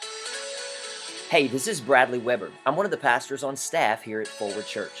Hey, this is Bradley Weber. I'm one of the pastors on staff here at Forward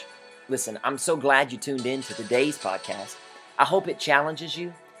Church. Listen, I'm so glad you tuned in to today's podcast. I hope it challenges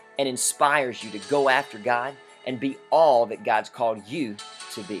you and inspires you to go after God and be all that God's called you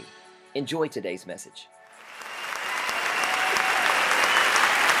to be. Enjoy today's message.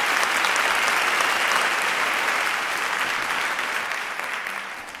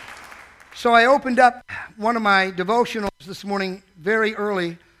 So I opened up one of my devotionals this morning very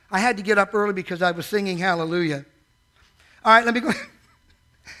early. I had to get up early because I was singing Hallelujah. All right, let me go.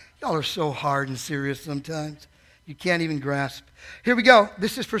 Y'all are so hard and serious sometimes. You can't even grasp. Here we go.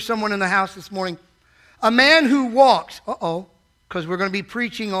 This is for someone in the house this morning. A man who walks, because we're going to be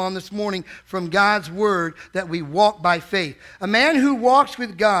preaching on this morning from God's Word that we walk by faith. A man who walks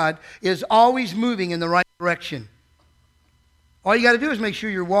with God is always moving in the right direction. All you got to do is make sure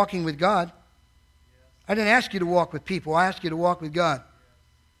you're walking with God. I didn't ask you to walk with people. I asked you to walk with God.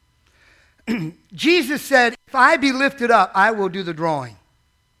 Jesus said, if I be lifted up, I will do the drawing.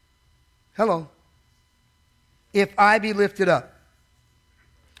 Hello. If I be lifted up.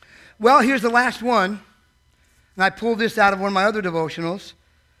 Well, here's the last one. And I pulled this out of one of my other devotionals.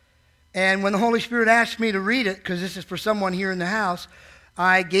 And when the Holy Spirit asked me to read it, because this is for someone here in the house,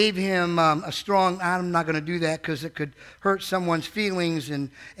 I gave him a strong, I'm not going to do that because it could hurt someone's feelings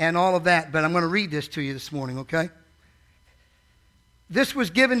and all of that. But I'm going to read this to you this morning, okay? This was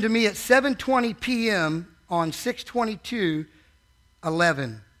given to me at 7:20 p.m. on 6/22/11.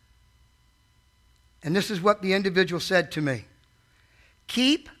 And this is what the individual said to me.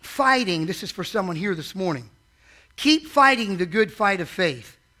 Keep fighting. This is for someone here this morning. Keep fighting the good fight of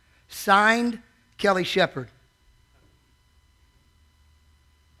faith. Signed, Kelly Shepard.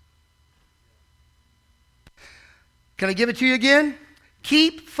 Can I give it to you again?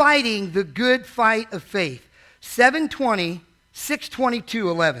 Keep fighting the good fight of faith. 7:20,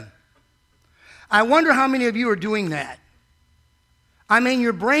 6/22/11. I wonder how many of you are doing that. I mean,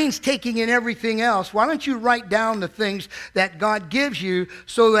 your brain's taking in everything else. Why don't you write down the things that God gives you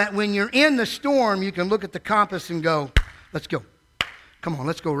so that when you're in the storm, you can look at the compass and go, let's go. Come on,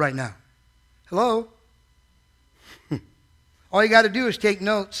 let's go right now. Hello? All you got to do is take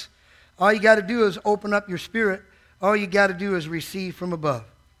notes. All you got to do is open up your spirit. All you got to do is receive from above.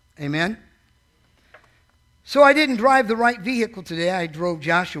 Amen? So I didn't drive the right vehicle today. I drove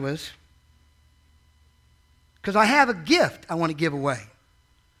Joshua's. Because I have a gift I want to give away.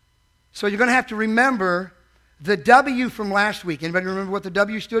 So you're going to have to remember the W from last week. Anybody remember what the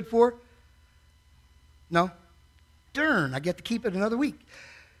W stood for? No? Darn, I get to keep it another week.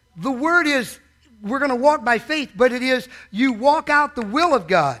 The word is, we're going to walk by faith, but it is you walk out the will of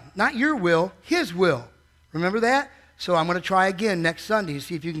God. Not your will, His will. Remember that? So I'm going to try again next Sunday to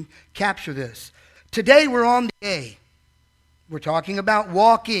see if you can capture this. Today we're on the A. We're talking about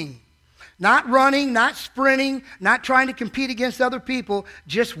walking. Not running, not sprinting, not trying to compete against other people,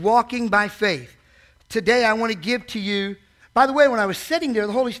 just walking by faith. Today I want to give to you, by the way, when I was sitting there,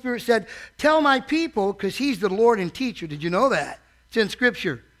 the Holy Spirit said, tell my people, because He's the Lord and teacher. Did you know that? It's in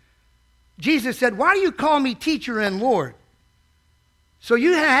Scripture. Jesus said, why do you call me teacher and Lord? So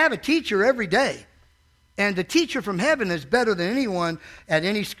you have a teacher every day. And the teacher from heaven is better than anyone at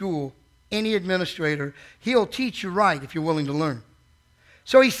any school, any administrator. He'll teach you right if you're willing to learn.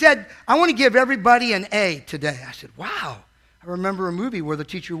 So He said, I want to give everybody an A today. I said, wow. I remember a movie where the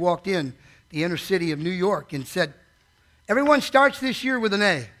teacher walked in the inner city of New York and said, everyone starts this year with an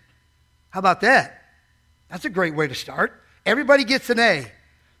A. How about that? That's a great way to start. Everybody gets an A.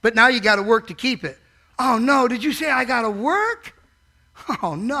 But now you got to work to keep it. Oh, no, did you say I got to work?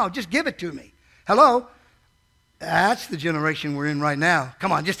 Oh, no, just give it to me. Hello? That's the generation we're in right now.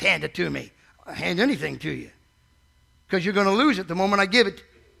 Come on, just hand it to me. I'll hand anything to you. Because you're going to lose it the moment I give it.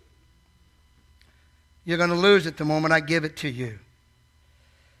 You're going to lose it the moment I give it to you.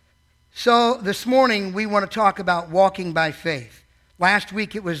 So this morning we want to talk about walking by faith. Last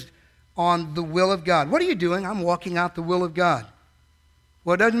week it was on the will of God. What are you doing? I'm walking out the will of God.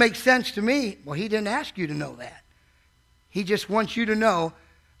 Well, it doesn't make sense to me. Well, He didn't ask you to know that. He just wants you to know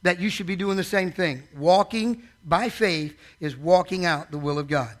that you should be doing the same thing. Walking by faith is walking out the will of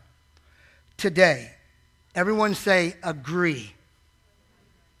God. Today, everyone say, agree.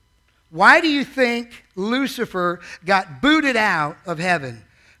 Why do you think Lucifer got booted out of heaven?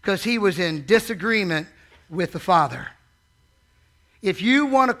 Because he was in disagreement with the Father. If you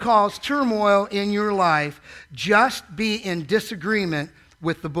want to cause turmoil in your life, just be in disagreement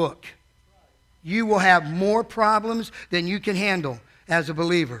with the book. You will have more problems than you can handle as a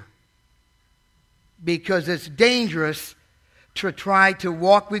believer. Because it's dangerous to try to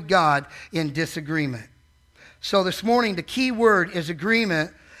walk with God in disagreement. So this morning, the key word is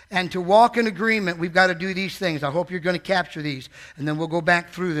agreement, And to walk in agreement, we've got to do these things. I hope you're going to capture these, and then we'll go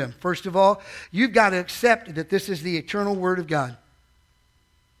back through them. First of all, you've got to accept that this is the eternal Word of God.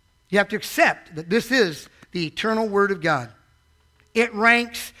 You have to accept that this is the eternal Word of God. It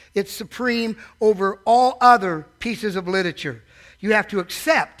ranks, it's supreme over all other pieces of literature. You have to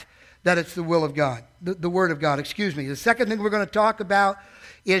accept that it's the will of God, the Word of God, excuse me. The second thing we're going to talk about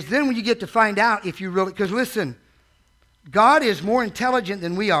is then when you get to find out if you really, because listen, God is more intelligent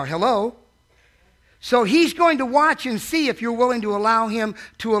than we are. Hello? So He's going to watch and see if you're willing to allow Him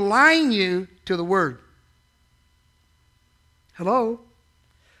to align you to the Word. Hello?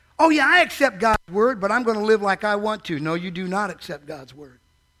 Oh yeah, I accept God's Word, but I'm going to live like I want to. No, you do not accept God's Word.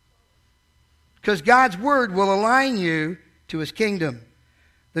 Because God's Word will align you to His kingdom.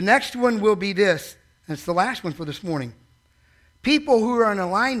 The next one will be this, and it's the last one for this morning. People who are in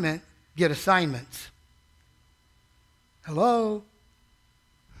alignment get assignments. Hello?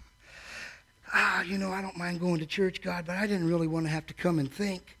 I don't mind going to church, God, but I didn't really want to have to come and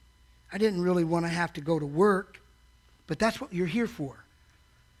think. I didn't really want to have to go to work. But that's what you're here for.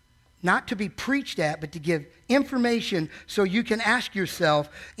 Not to be preached at, but to give information so you can ask yourself,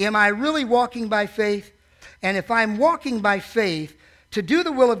 am I really walking by faith? And if I'm walking by faith, to do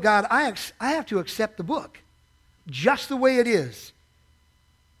the will of God, I have to accept the book just the way it is.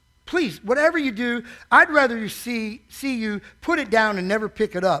 Please, whatever you do, I'd rather you see you put it down and never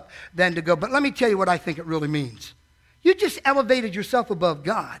pick it up than to go. But let me tell you what I think it really means. You just elevated yourself above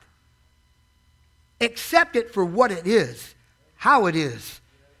God. Accept it for what it is, how it is,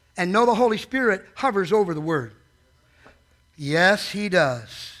 and know the Holy Spirit hovers over the Word. Yes, He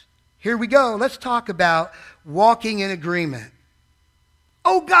does. Here we go. Let's talk about walking in agreement.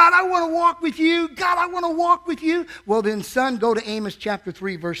 Oh, God, I want to walk with you. God, I want to walk with you. Well, then, son, go to Amos chapter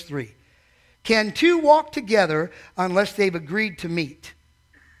 3, verse 3. Can two walk together unless they've agreed to meet?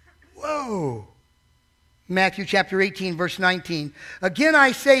 Whoa. Matthew chapter 18, verse 19. Again,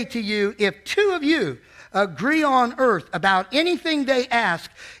 I say to you, if two of you agree on earth about anything they ask,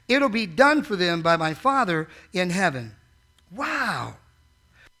 it'll be done for them by my Father in heaven. Wow.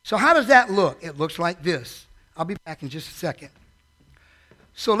 So how does that look? It looks like this. I'll be back in just a second.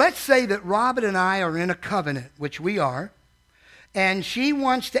 So let's say that Robin and I are in a covenant, which we are, and she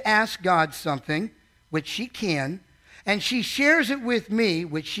wants to ask God something, which she can, and she shares it with me,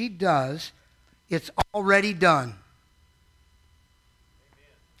 which she does. It's already done.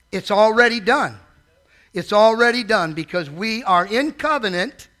 It's already done. It's already done because we are in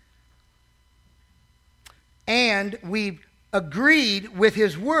covenant and we've agreed with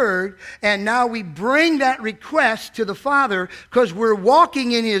His Word, and now we bring that request to the Father because we're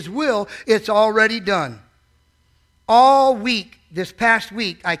walking in His will. It's already done. All week, this past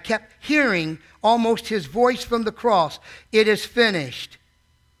week, I kept hearing almost His voice from the cross. It is finished.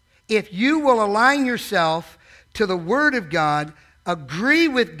 If you will align yourself to the Word of God, agree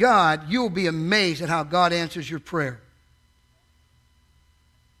with God, you'll be amazed at how God answers your prayer.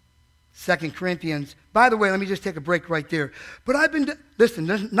 2 Corinthians. By the way, let me just take a break right there. But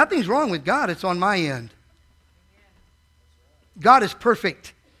listen, nothing's wrong with God. It's on my end. God is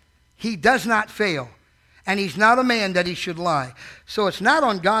perfect. He does not fail. And He's not a man that He should lie. So it's not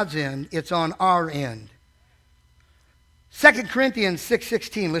on God's end. It's on our end. 2 Corinthians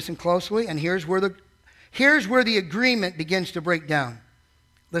 6:16. Listen closely. And here's where the agreement begins to break down.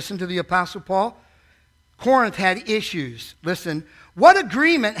 Listen to the Apostle Paul. Corinth had issues. Listen. What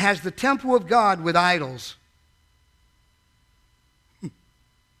agreement has the temple of God with idols? Hey,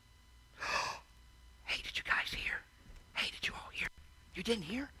 did you guys hear? Hey, did you all hear? You didn't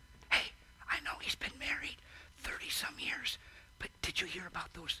hear? Hey, I know he's been married 30-some years, but did you hear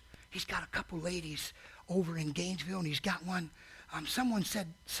about those? He's got a couple ladies over in Gainesville, and he's got one, someone said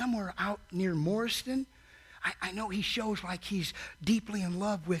somewhere out near Morriston. I know he shows like he's deeply in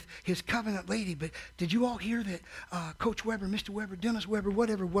love with his covenant lady, but did you all hear that Coach Weber, Mr. Weber, Dennis Weber,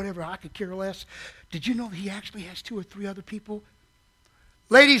 whatever, I could care less. Did you know that he actually has 2 or 3 other people?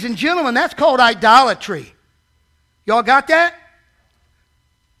 Ladies and gentlemen, that's called idolatry. Y'all got that?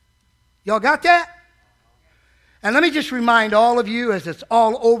 Y'all got that? And let me just remind all of you, as it's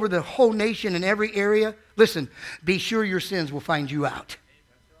all over the whole nation in every area, listen, be sure your sins will find you out.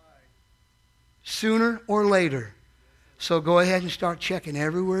 Sooner or later. So go ahead and start checking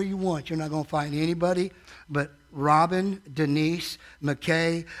everywhere you want. You're not going to find anybody but Robin, Denise,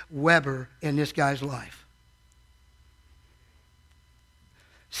 McKay, Weber in this guy's life.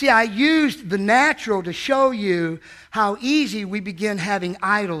 See, I used the natural to show you how easy we begin having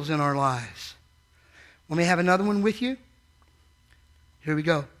idols in our lives. Let me have another one with you. Here we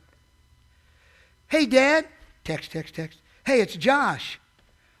go. Hey, Dad. Text. Hey, it's Josh.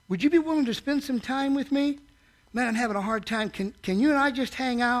 would you be willing to spend some time with me? Man, I'm having a hard time. Can you and I just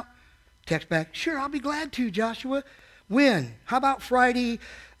hang out? Text back, sure, I'll be glad to, Joshua. When? How about Friday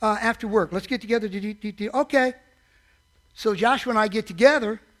after work? Let's get together. Okay. So Joshua and I get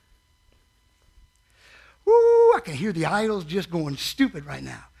together. Woo, I can hear the idols just going stupid right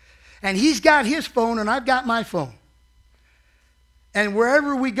now. And he's got his phone and I've got my phone. And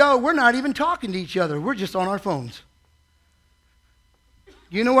wherever we go, we're not even talking to each other. We're just on our phones.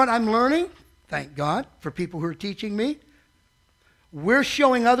 You know what I'm learning? Thank God for people who are teaching me. We're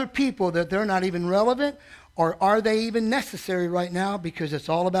showing other people that they're not even relevant, or are they even necessary right now, because it's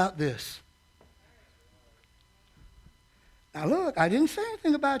all about this. Now look, I didn't say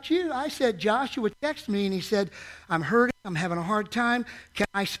anything about you. I said Joshua texted me and he said, I'm hurting, I'm having a hard time. Can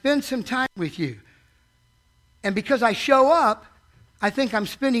I spend some time with you? And because I show up, I think I'm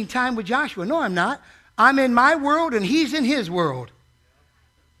spending time with Joshua. No, I'm not. I'm in my world and he's in his world.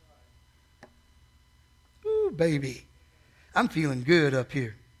 Ooh, baby. I'm feeling good up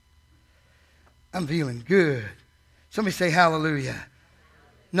here. I'm feeling good. Somebody say hallelujah.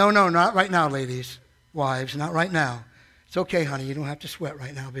 No, not right now, ladies. Wives, not right now. It's okay, honey. You don't have to sweat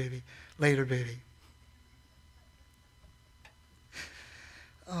right now, baby. Later, baby.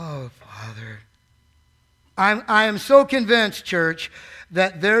 Oh, Father. I am so convinced, church,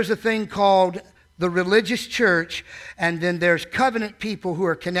 that there's a thing called the religious church, and then there's covenant people who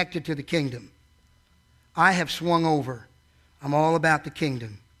are connected to the kingdom. I have swung over. I'm all about the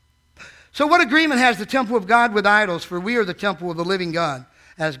kingdom. So what agreement has the temple of God with idols? For we are the temple of the living God.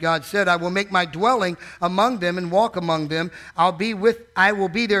 As God said, I will make my dwelling among them and walk among them. I will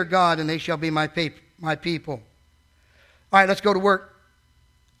be their God, and they shall be my people. All right, let's go to work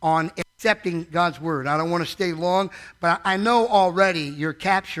on accepting God's word. I don't want to stay long, but I know already you're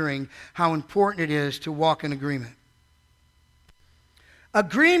capturing how important it is to walk in agreement.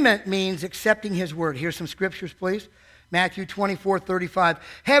 Agreement means accepting his word. Here's some scriptures, please. Matthew 24:35.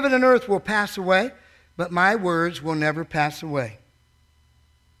 Heaven and earth will pass away, but my words will never pass away.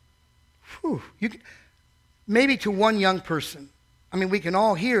 Whew. Maybe to one young person. I mean, we can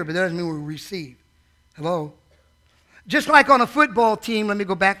all hear, but that doesn't mean we receive. Hello? Just like on a football team, let me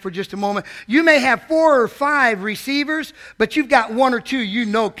go back for just a moment. You may have 4 or 5 receivers, but you've got 1 or 2 you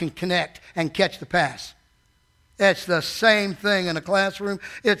know can connect and catch the pass. It's the same thing in a classroom.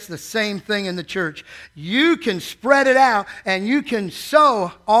 It's the same thing in the church. You can spread it out and you can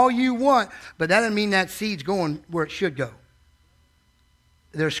sow all you want, but that doesn't mean that seed's going where it should go.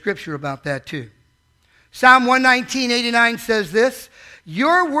 There's scripture about that too. Psalm 119:89 says this,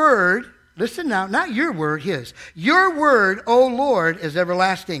 your word, listen now, not your word, his. Your word, O Lord, is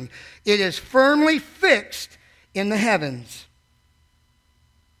everlasting. It is firmly fixed in the heavens.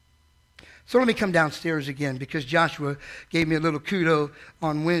 So let me come downstairs again, because Joshua gave me a little kudo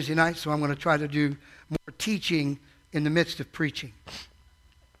on Wednesday night, so I'm going to try to do more teaching in the midst of preaching.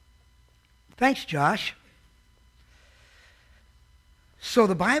 Thanks, Josh. So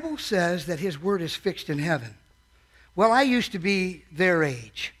the Bible says that his word is fixed in heaven. Well, I used to be their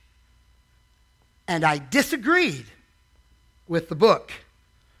age, and I disagreed with the book.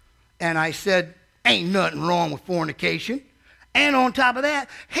 And I said, ain't nothing wrong with fornication. And on top of that,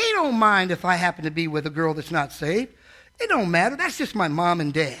 he don't mind if I happen to be with a girl that's not saved. It don't matter. That's just my mom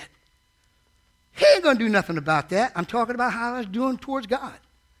and dad. He ain't going to do nothing about that. I'm talking about how I was doing towards God.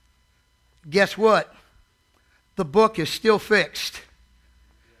 Guess what? The book is still fixed.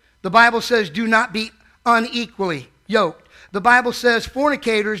 The Bible says, do not be unequally yoked. The Bible says,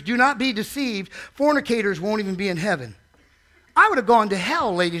 fornicators, do not be deceived. Fornicators won't even be in heaven. I would have gone to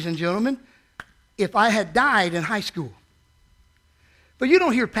hell, ladies and gentlemen, if I had died in high school. But you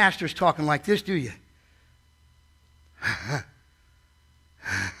don't hear pastors talking like this, do you?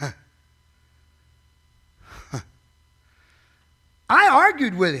 I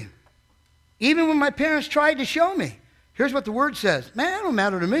argued with him, even when my parents tried to show me. Here's what the word says. Man, that don't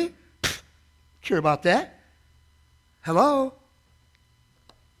matter to me. Care about that. Hello?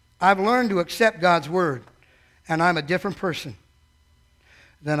 I've learned to accept God's word, and I'm a different person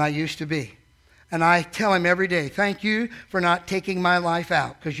than I used to be. And I tell him every day, thank you for not taking my life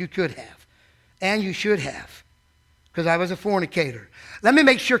out, because you could have. And you should have, because I was a fornicator. Let me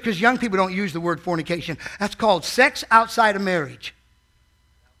make sure, because young people don't use the word fornication. That's called sex outside of marriage.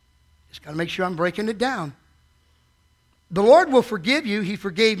 Just got to make sure I'm breaking it down. The Lord will forgive you. He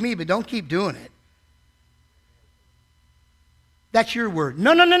forgave me, but don't keep doing it. That's your word.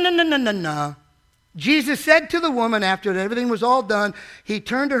 No. Jesus said to the woman after everything was all done, he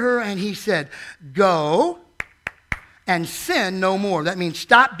turned to her and he said, go and sin no more. That means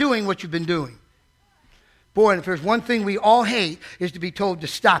stop doing what you've been doing. Boy, and if there's one thing we all hate is to be told to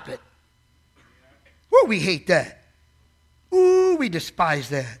stop it. Well, we hate that. Ooh, we despise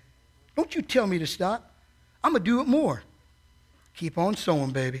that. Don't you tell me to stop. I'm going to do it more. Keep on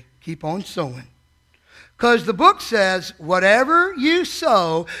sowing, baby. Keep on sowing. Because the book says, whatever you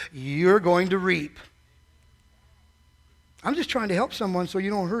sow, you're going to reap. I'm just trying to help someone so you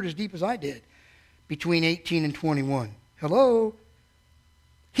don't hurt as deep as I did between 18 and 21. Hello?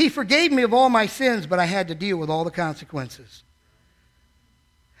 He forgave me of all my sins, but I had to deal with all the consequences.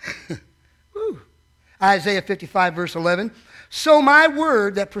 Isaiah 55, verse 11. So my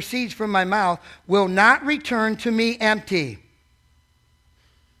word that proceeds from my mouth will not return to me empty.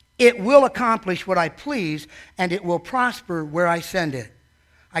 It will accomplish what I please, and it will prosper where I send it.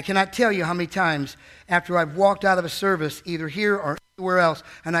 I cannot tell you how many times after I've walked out of a service, either here or anywhere else,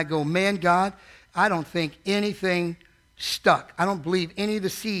 and I go, man, God, I don't think anything stuck. I don't believe any of the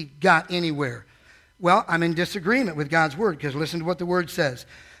seed got anywhere. Well, I'm in disagreement with God's word, because listen to what the word says.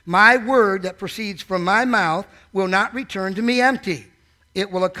 My word that proceeds from my mouth will not return to me empty.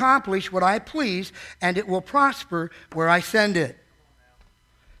 It will accomplish what I please, and it will prosper where I send it.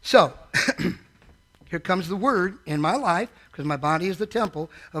 So, here comes the word in my life, because my body is the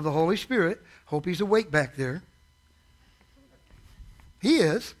temple of the Holy Spirit. Hope he's awake back there. He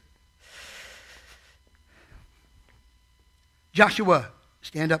is. Joshua,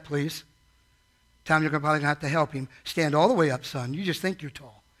 stand up, please. Tom, you're probably going to have to help him. Stand all the way up, son. You just think you're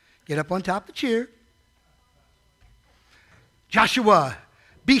tall. Get up on top of the chair. Joshua,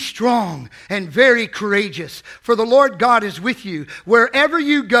 be strong and very courageous, for the Lord God is with you wherever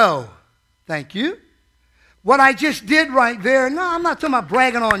you go. Thank you. What I just did right there, no, I'm not talking about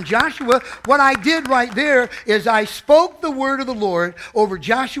bragging on Joshua. What I did right there is I spoke the word of the Lord over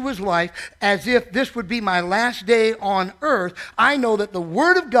Joshua's life as if this would be my last day on earth. I know that the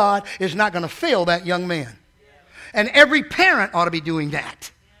word of God is not going to fail that young man. And every parent ought to be doing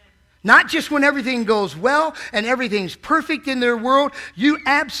that. Not just when everything goes well and everything's perfect in their world. You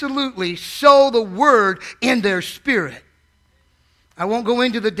absolutely sow the word in their spirit. I won't go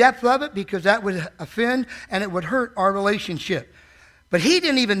into the depth of it because that would offend and it would hurt our relationship. But he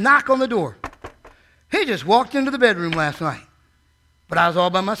didn't even knock on the door. He just walked into the bedroom last night. But I was all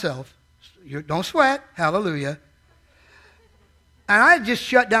by myself. Don't sweat. Hallelujah. And I just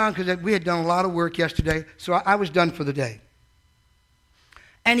shut down because we had done a lot of work yesterday. So I was done for the day.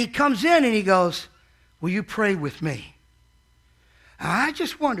 And he comes in and he goes, will you pray with me? And I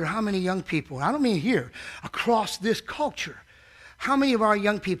just wonder how many young people, I don't mean here, across this culture, how many of our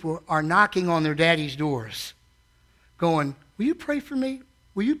young people are knocking on their daddy's doors going, will you pray for me?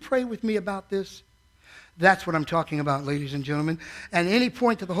 Will you pray with me about this? That's what I'm talking about, ladies and gentlemen. And any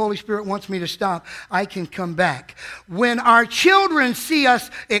point that the Holy Spirit wants me to stop, I can come back. When our children see us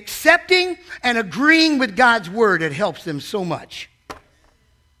accepting and agreeing with God's word, it helps them so much.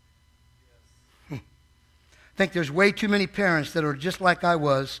 I think there's way too many parents that are just like I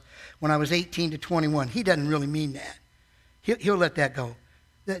was when I was 18 to 21. He doesn't really mean that. He'll let that go.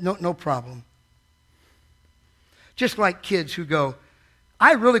 No problem. Just like kids who go,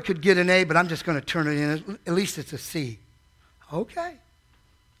 I really could get an A, but I'm just going to turn it in. At least it's a C. Okay.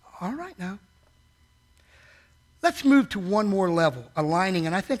 All right now. Let's move to one more level, aligning,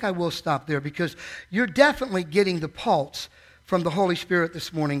 and I think I will stop there because you're definitely getting the pulse from the Holy Spirit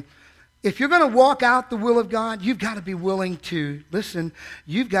this morning. If you're going to walk out the will of God, you've got to be willing to, listen,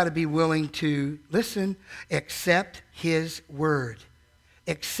 you've got to be willing to, listen, accept His word.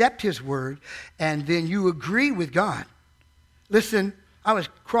 Accept His word, and then you agree with God. Listen, I was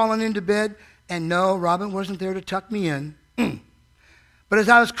crawling into bed, and no, Robin wasn't there to tuck me in. But as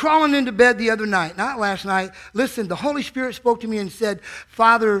I was crawling into bed the other night, not last night, listen, the Holy Spirit spoke to me and said,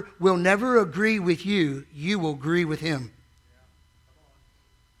 Father will never agree with you, you will agree with Him.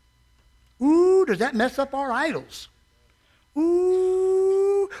 Ooh, does that mess up our idols?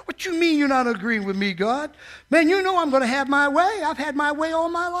 Ooh, what you mean you're not agreeing with me, God? Man, you know I'm going to have my way. I've had my way all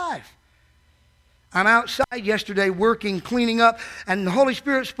my life. I'm outside yesterday working, cleaning up, and the Holy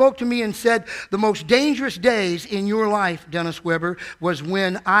Spirit spoke to me and said, the most dangerous days in your life, Dennis Weber, was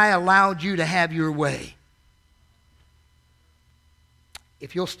when I allowed you to have your way.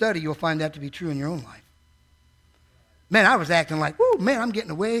 If you'll study, you'll find that to be true in your own life. Man, I was acting like, whoo, man, I'm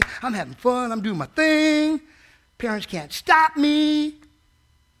getting away. I'm having fun. I'm doing my thing. Parents can't stop me.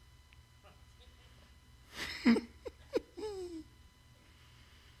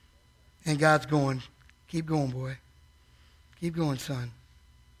 And God's going, keep going, boy. Keep going, son.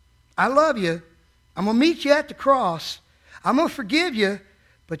 I love you. I'm going to meet you at the cross. I'm going to forgive you,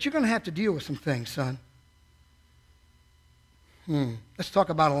 but you're going to have to deal with some things, son. Let's talk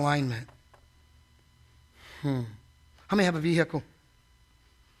about alignment. How many have a vehicle?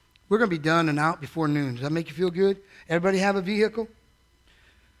 We're going to be done and out before noon. Does that make you feel good? Everybody have a vehicle?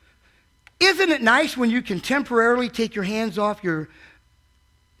 Isn't it nice when you can temporarily take your hands off your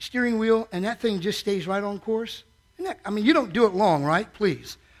steering wheel and that thing just stays right on course? You don't do it long, right?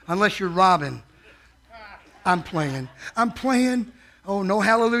 Please. Unless you're Robin. I'm playing. Oh, no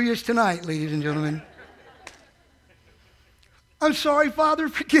hallelujahs tonight, ladies and gentlemen. I'm sorry, Father,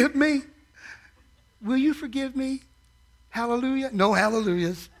 forgive me. Will you forgive me? Hallelujah? No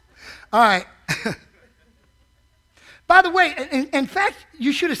hallelujahs. All right. By the way, in fact,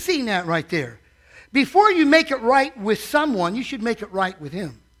 you should have seen that right there. Before you make it right with someone, you should make it right with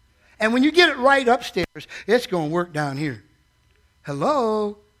him. And when you get it right upstairs, it's going to work down here.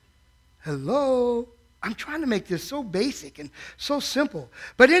 Hello? I'm trying to make this so basic and so simple.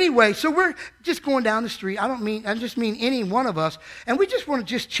 But anyway, so we're just going down the street. I just mean any one of us. And we just want to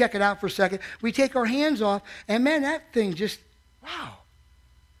just check it out for a second. We take our hands off, and man, that thing just, wow.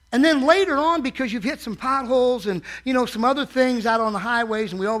 And then later on, because you've hit some potholes and, some other things out on the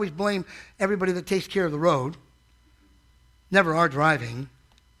highways, and we always blame everybody that takes care of the road, never our driving.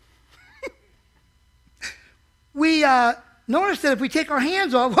 We notice that if we take our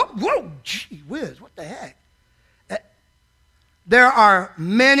hands off, whoa, gee whiz, what the heck? There are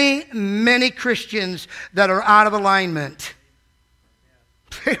many, many Christians that are out of alignment.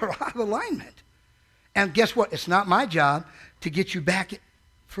 They are out of alignment. And guess what? It's not my job to get you back.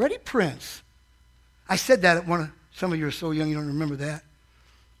 Freddie Prinze. I said that at some of you are so young you don't remember that.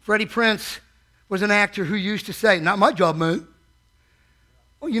 Freddie Prinze was an actor who used to say, not my job, man.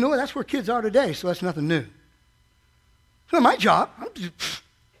 Well, you know what? That's where kids are today, so that's nothing new. It's not my job.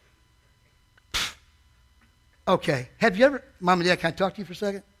 Okay. Have you ever, Mom and Dad, can I talk to you for a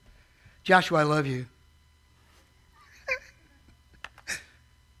second? Joshua, I love you.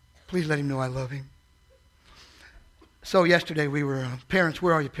 Please let him know I love him. So yesterday we were, parents,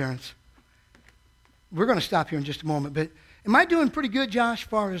 where are you, parents? We're going to stop here in just a moment, but am I doing pretty good, Josh, as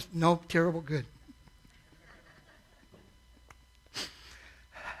far as, no, terrible, good.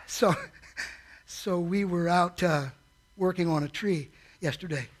 So we were out working on a tree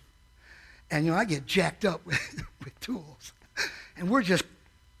yesterday. And, I get jacked up with tools. And we're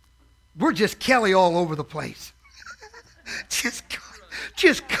just Kelly all over the place.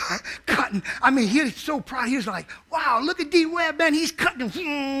 just cutting. He's so proud. He was like, wow, look at D. Webb, man. He's cutting.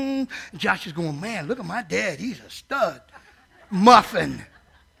 And Josh is going, man, look at my dad. He's a stud. Muffin.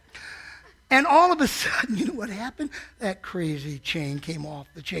 And all of a sudden, you know what happened? That crazy chain came off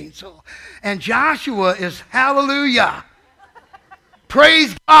the chainsaw. And Joshua is, hallelujah.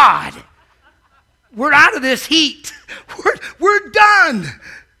 Praise God. We're out of this heat. We're done.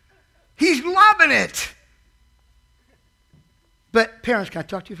 He's loving it. But parents, can I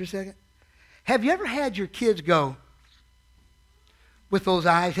talk to you for a second? Have you ever had your kids go with those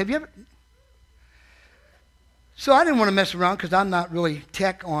eyes? Have you ever? So I didn't want to mess around because I'm not really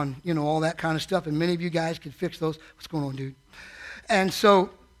tech on, all that kind of stuff. And many of you guys could fix those. What's going on, dude? And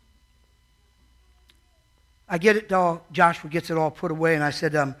so I get it all, Joshua gets it all put away. And I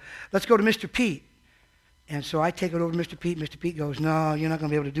said, let's go to Mr. Pete. And so I take it over to Mr. Pete. Mr. Pete goes, no, you're not going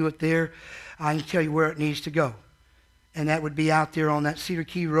to be able to do it there. I can tell you where it needs to go. And that would be out there on that Cedar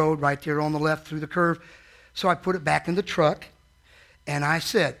Key Road, right there on the left through the curve. So I put it back in the truck. And I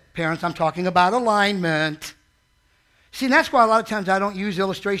said, parents, I'm talking about alignment. See, and that's why a lot of times I don't use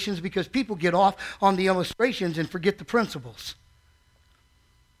illustrations, because people get off on the illustrations and forget the principles.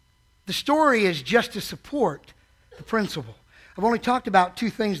 The story is just to support the principle. I've only talked about two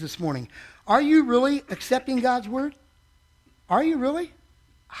things this morning. Are you really accepting God's word? Are you really?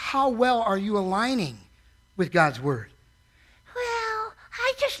 How well are you aligning with God's word? Well,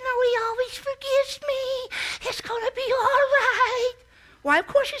 I just know he always forgives me. It's going to be all right. Why, of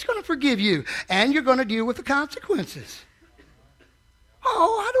course he's going to forgive you, and you're going to deal with the consequences.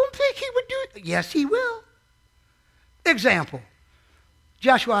 Oh, I don't think he would do it. Yes, he will. Example.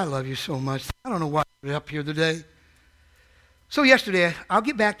 Joshua, I love you so much. I don't know why you're up here today. So yesterday, I'll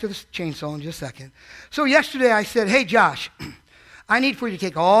get back to the chainsaw in just a second. So yesterday I said, hey, Josh, I need for you to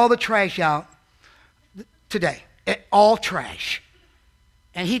take all the trash out today. All trash.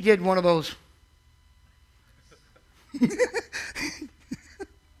 And he did one of those.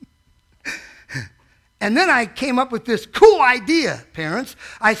 And then I came up with this cool idea, parents.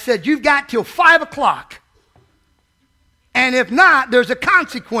 I said, you've got till 5 o'clock. And if not, there's a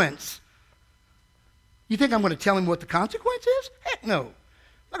consequence. You think I'm going to tell him what the consequence is? Heck no.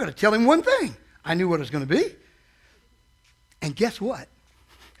 I'm going to tell him one thing. I knew what it was going to be. And guess what?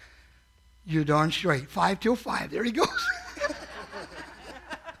 You're darn straight. 5 till 5. There he goes.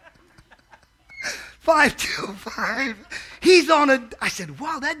 525. He's I said,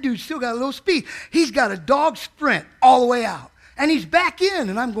 wow, that dude still got a little speed. He's got a dog sprint all the way out. And he's back in,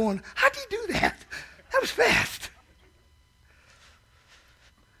 and I'm going, how'd he do that? That was fast.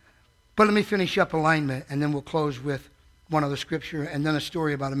 But let me finish up alignment, and then we'll close with one other scripture and then a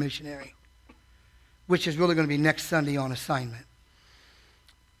story about a missionary, which is really going to be next Sunday on assignment.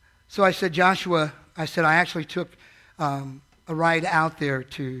 So I said, Joshua, I actually took a ride out there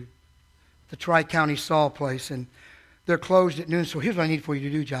to the Tri-County Saul place, and they're closed at noon. So here's what I need for you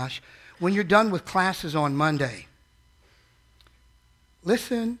to do, Josh. When you're done with classes on Monday,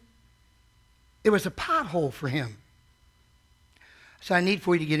 listen, it was a pothole for him. So I need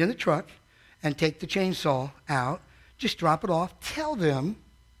for you to get in the truck and take the chainsaw out. Just drop it off. Tell them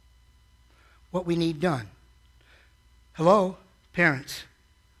what we need done. Hello, parents.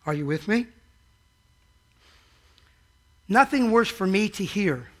 Are you with me? Nothing worse for me to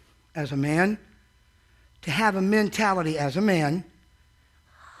hear as a man, to have a mentality as a man.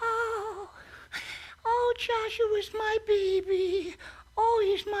 Oh, Joshua's my baby. Oh,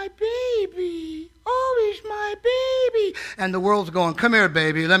 he's my baby. Oh, he's my baby. And the world's going, come here,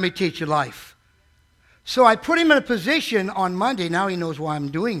 baby, let me teach you life. So I put him in a position on Monday, now he knows why I'm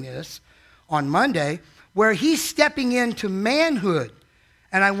doing this, on Monday, where he's stepping into manhood.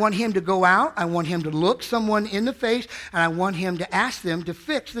 And I want him to go out, I want him to look someone in the face, and I want him to ask them to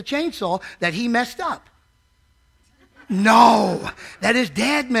fix the chainsaw that he messed up. No, that his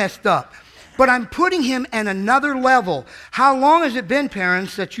dad messed up. But I'm putting him at another level. How long has it been,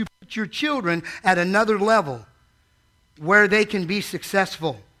 parents, that you put your children at another level where they can be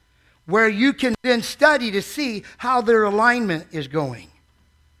successful, where you can then study to see how their alignment is going?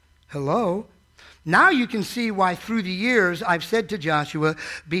 Hello? Now you can see why through the years I've said to Joshua,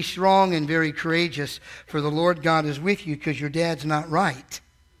 be strong and very courageous, for the Lord God is with you because your dad's not right.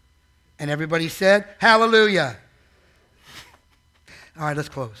 And everybody said, hallelujah. All right, let's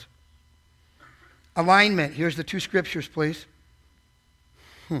close. Alignment. Here's the two scriptures, please.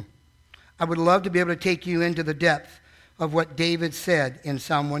 I would love to be able to take you into the depth of what David said in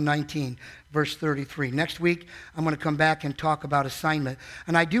Psalm 119, verse 33. Next week, I'm going to come back and talk about assignment.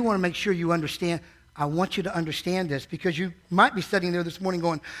 And I do want to make sure you understand. I want you to understand this because you might be sitting there this morning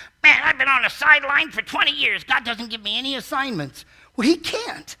going, man, I've been on the sideline for 20 years. God doesn't give me any assignments. Well, he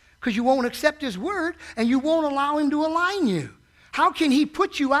can't because you won't accept his word and you won't allow him to align you. How can he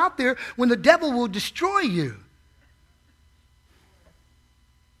put you out there when the devil will destroy you?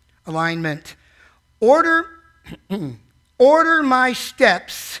 Alignment. Order my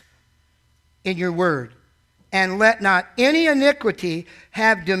steps in your word, and let not any iniquity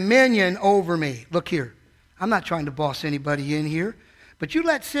have dominion over me. Look here. I'm not trying to boss anybody in here, but you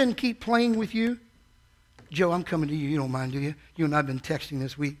let sin keep playing with you. Joe, I'm coming to you. You don't mind, do you? You and I have been texting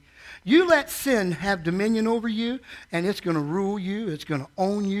this week. You let sin have dominion over you, and it's going to rule you, it's going to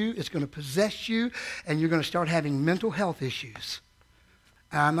own you, it's going to possess you, and you're going to start having mental health issues.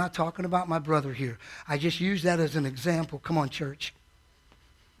 I'm not talking about my brother here. I just use that as an example. Come on, church.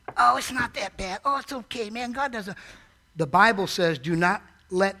 Oh, it's not that bad. Oh, it's okay, man. God doesn't. The Bible says, do not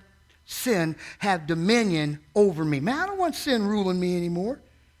let sin have dominion over me. Man, I don't want sin ruling me anymore.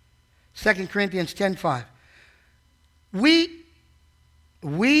 2 Corinthians 10:5.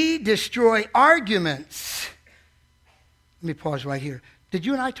 We destroy arguments. Let me pause right here. Did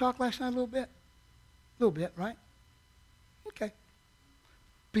you and I talk last night a little bit? A little bit, right? Okay.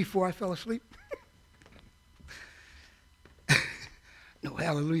 Before I fell asleep. No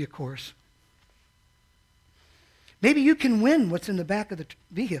hallelujah chorus. Maybe you can win what's in the back of the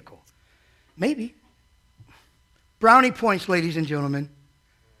vehicle. Maybe. Brownie points, ladies and gentlemen.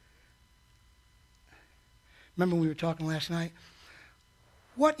 Remember when we were talking last night?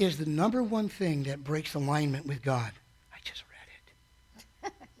 What is the number one thing that breaks alignment with God? I just read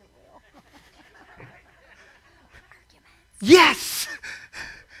it. Yes!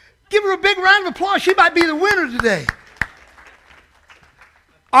 Give her a big round of applause. She might be the winner today.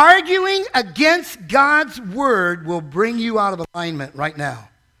 Arguing against God's word will bring you out of alignment right now.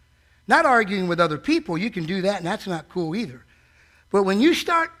 Not arguing with other people. You can do that, and that's not cool either. But when you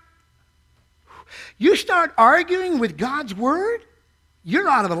start arguing with God's word, you're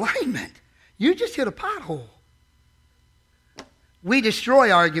out of alignment. You just hit a pothole. We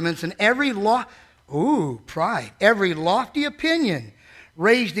destroy arguments and every lofty opinion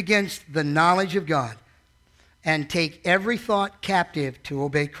raised against the knowledge of God, and take every thought captive to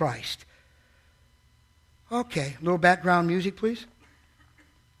obey Christ. Okay, a little background music, please.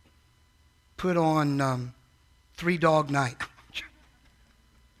 Put on Three Dog Night.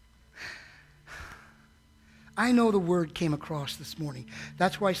 I know the word came across this morning.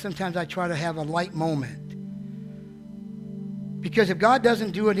 That's why sometimes I try to have a light moment. Because if God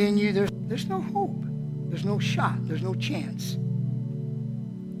doesn't do it in you, there's no hope. There's no shot. There's no chance.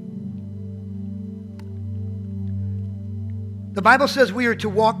 The Bible says we are to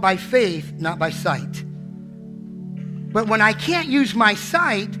walk by faith, not by sight. But when I can't use my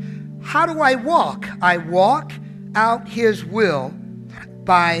sight, how do I walk? I walk out His will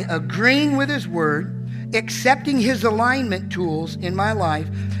by agreeing with His word, accepting His alignment tools in my life,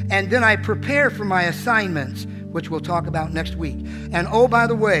 and then I prepare for my assignments, which we'll talk about next week. And oh, by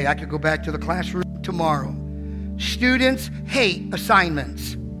the way, I could go back to the classroom tomorrow. Students hate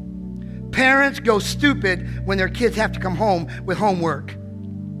assignments. Parents go stupid when their kids have to come home with homework.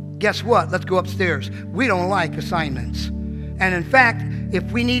 Guess what? Let's go upstairs. We don't like assignments. And in fact, if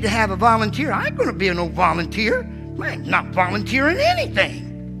we need to have a volunteer, I'm going to be no volunteer. I'm not volunteering anything.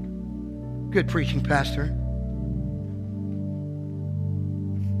 Good preaching, Pastor.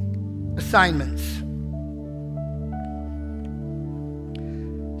 Assignments.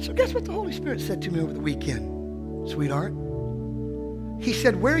 So guess what the Holy Spirit said to me over the weekend, sweetheart? He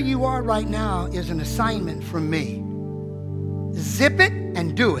said, where you are right now is an assignment from me. Zip it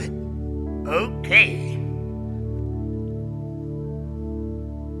and do it. Okay.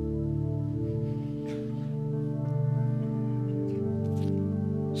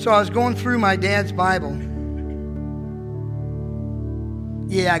 So I was going through my dad's Bible.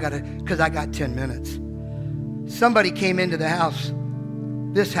 Yeah, because I got 10 minutes. Somebody came into the house,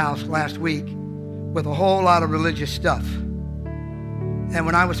 this house last week, with a whole lot of religious stuff. And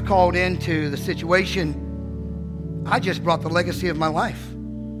when I was called into the situation, I just brought the legacy of my life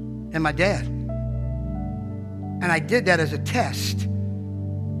and my dad. And I did that as a test.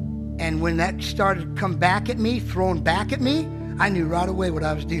 And when that started to come back at me, thrown back at me, I knew right away what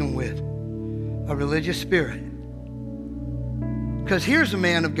I was dealing with. A religious spirit. Because here's a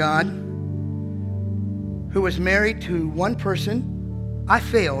man of God who was married to one person. I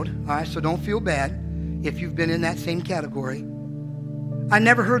failed, all right, so don't feel bad if you've been in that same category. I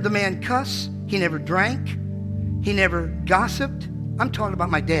never heard the man cuss. He never drank. He never gossiped. I'm talking about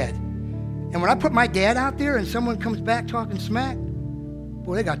my dad. And when I put my dad out there and someone comes back talking smack,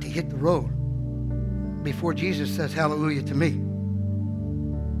 boy, they got to hit the road before Jesus says hallelujah to me.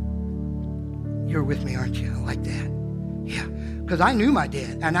 You're with me, aren't you? I like that. Yeah, because I knew my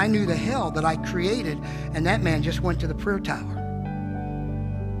dad, and I knew the hell that I created, and that man just went to the prayer tower.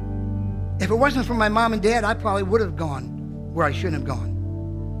 If it wasn't for my mom and dad, I probably would have gone where I shouldn't have gone.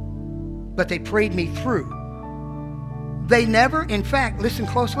 But they prayed me through. They never, in fact, listen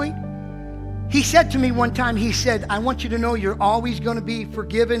closely. He said to me one time, he said, I want you to know you're always going to be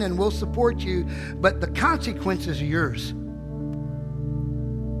forgiven and we'll support you, but the consequences are yours.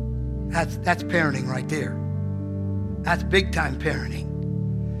 That's parenting right there. That's big time parenting.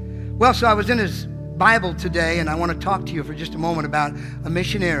 Well, so I was in his Bible today, and I want to talk to you for just a moment about a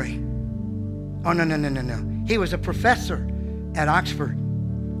missionary. Oh, no. He was a professor at Oxford.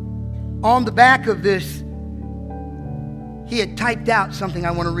 On the back of this, he had typed out something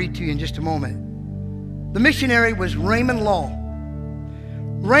I want to read to you in just a moment. The missionary was Raymond Lull.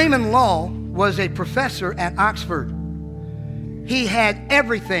 Raymond Lull was a professor at Oxford. He had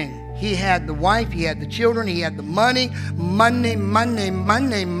everything. He had the wife, he had the children, he had the money. Money.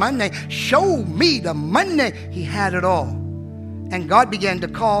 Show me the money. He had it all. And God began to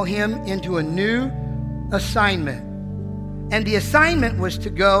call him into a new assignment. And the assignment was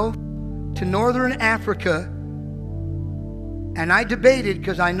to go to Northern Africa. And I debated,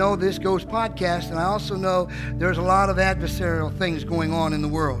 because I know this goes podcast, and I also know there's a lot of adversarial things going on in the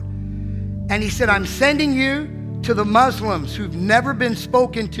world. And he said, I'm sending you to the Muslims who've never been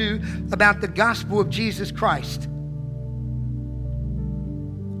spoken to about the gospel of Jesus Christ.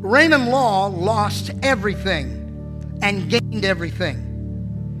 Raymond Lull lost everything and gained everything.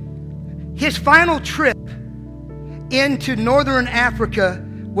 His final trip into Northern Africa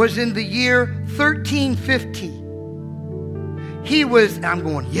was in the year 1350. He was, I'm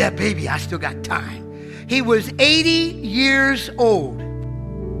going, yeah, baby, I still got time. He was 80 years old.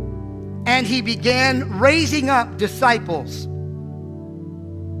 And he began raising up disciples.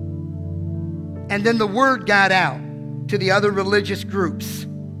 And then the word got out to the other religious groups.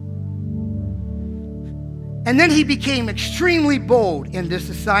 And then he became extremely bold in this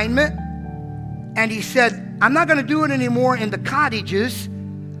assignment. And he said, I'm not going to do it anymore in the cottages.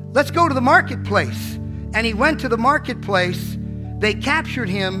 Let's go to the marketplace. And he went to the marketplace. They captured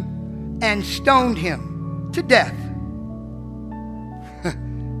him and stoned him to death.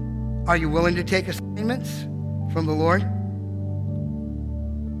 Are you willing to take assignments from the Lord?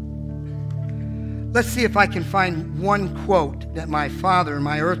 Let's see if I can find one quote that my father,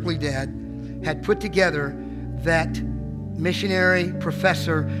 my earthly dad, had put together that missionary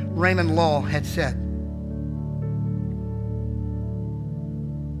professor Raymond Lull had said.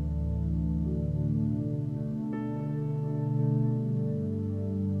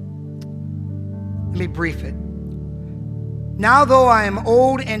 Let me brief it. Now, though I am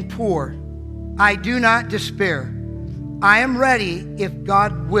old and poor, I do not despair. I am ready, if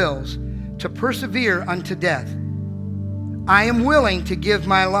God wills, to persevere unto death. I am willing to give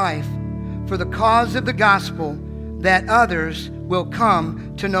my life for the cause of the gospel, that others will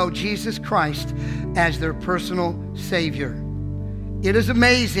come to know Jesus Christ as their personal Savior. It is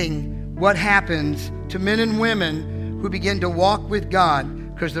amazing what happens to men and women who begin to walk with God,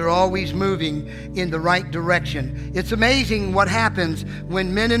 because they're always moving in the right direction. It's amazing what happens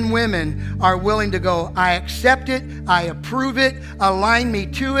when men and women are willing to go, I accept it, I approve it, align me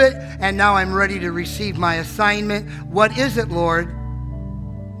to it, and now I'm ready to receive my assignment. What is it, Lord?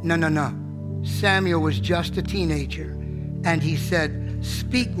 No. Samuel was just a teenager, and he said,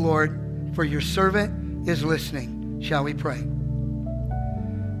 speak, Lord, for your servant is listening. Shall we pray?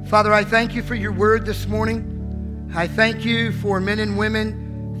 Father, I thank you for your word this morning. I thank you for men and women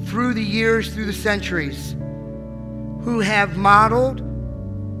through the years, through the centuries, who have modeled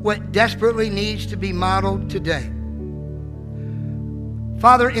what desperately needs to be modeled today.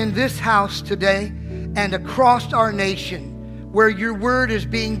 Father, in this house today and across our nation, where your word is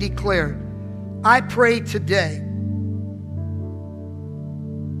being declared, I pray today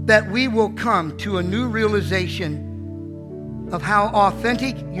that we will come to a new realization of how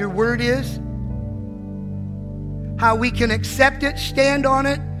authentic your word is, how we can accept it, stand on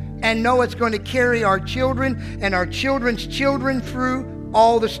it, and know it's going to carry our children and our children's children through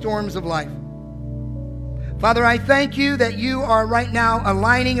all the storms of life. Father, I thank you that you are right now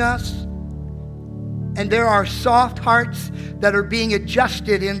aligning us, and there are soft hearts that are being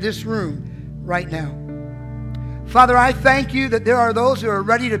adjusted in this room right now. Father, I thank you that there are those who are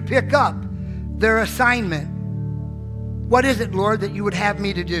ready to pick up their assignment. What is it, Lord, that you would have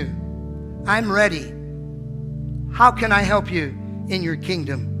me to do? I'm ready. How can I help you in your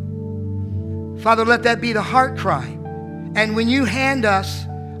kingdom? Father, let that be the heart cry. And when you hand us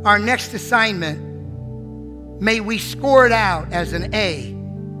our next assignment, may we score it out as an A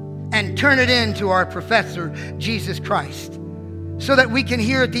and turn it into our professor, Jesus Christ, so that we can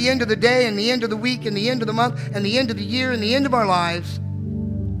hear at the end of the day and the end of the week and the end of the month and the end of the year and the end of our lives,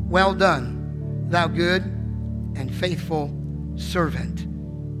 well done, thou good and faithful servant.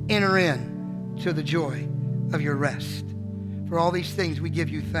 Enter in to the joy of your rest. For all these things we give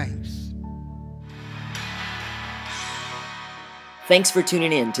you thanks. Thanks for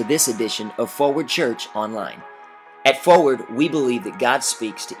tuning in to this edition of Forward Church Online. At Forward, we believe that God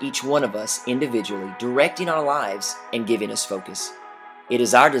speaks to each one of us individually, directing our lives and giving us focus. It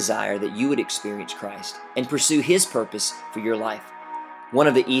is our desire that you would experience Christ and pursue His purpose for your life. One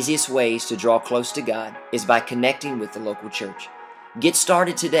of the easiest ways to draw close to God is by connecting with the local church. Get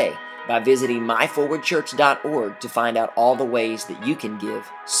started today by visiting myforwardchurch.org to find out all the ways that you can give,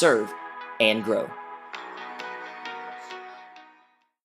 serve, and grow.